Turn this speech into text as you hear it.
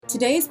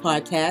Today's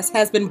podcast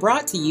has been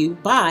brought to you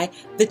by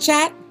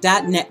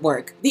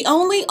thechat.network, the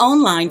only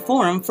online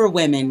forum for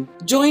women.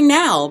 Join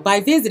now by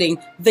visiting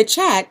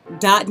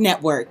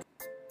thechat.network.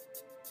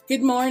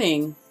 Good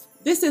morning.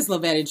 This is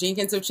Lavetta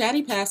Jenkins of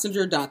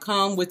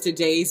chattypassenger.com with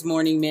today's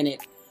Morning Minute.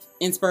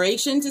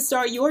 Inspiration to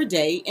start your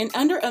day in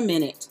under a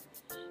minute.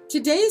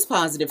 Today's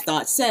positive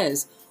thought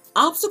says,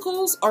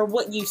 obstacles are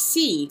what you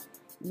see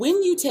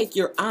when you take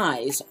your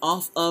eyes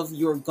off of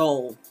your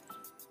goal.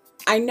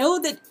 I know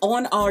that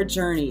on our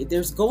journey,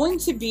 there's going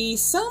to be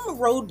some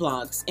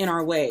roadblocks in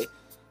our way,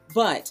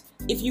 but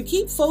if you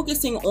keep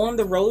focusing on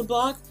the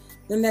roadblock,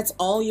 then that's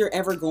all you're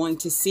ever going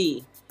to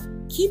see.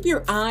 Keep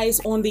your eyes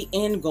on the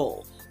end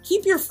goal.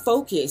 Keep your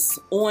focus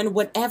on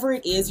whatever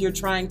it is you're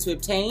trying to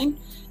obtain,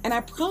 and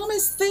I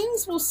promise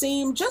things will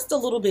seem just a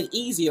little bit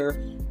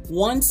easier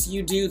once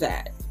you do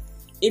that.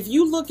 If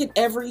you look at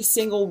every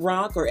single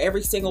rock or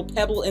every single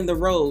pebble in the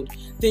road,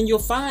 then you'll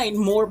find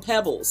more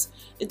pebbles.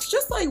 It's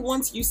just like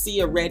once you see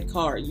a red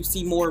car, you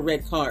see more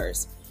red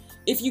cars.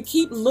 If you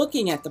keep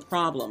looking at the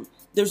problem,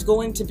 there's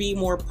going to be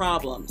more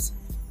problems.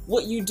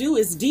 What you do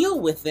is deal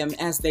with them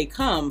as they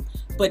come,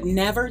 but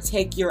never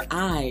take your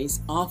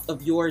eyes off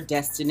of your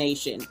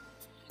destination.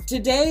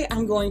 Today,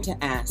 I'm going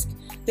to ask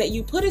that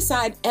you put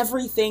aside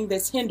everything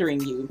that's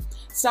hindering you,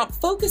 stop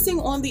focusing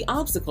on the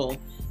obstacle,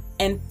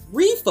 and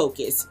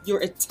refocus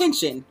your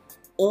attention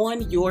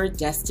on your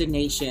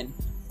destination.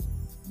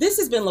 This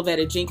has been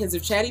Lavetta Jenkins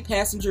of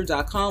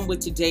chattypassenger.com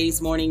with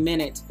today's Morning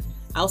Minute.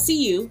 I'll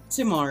see you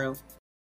tomorrow.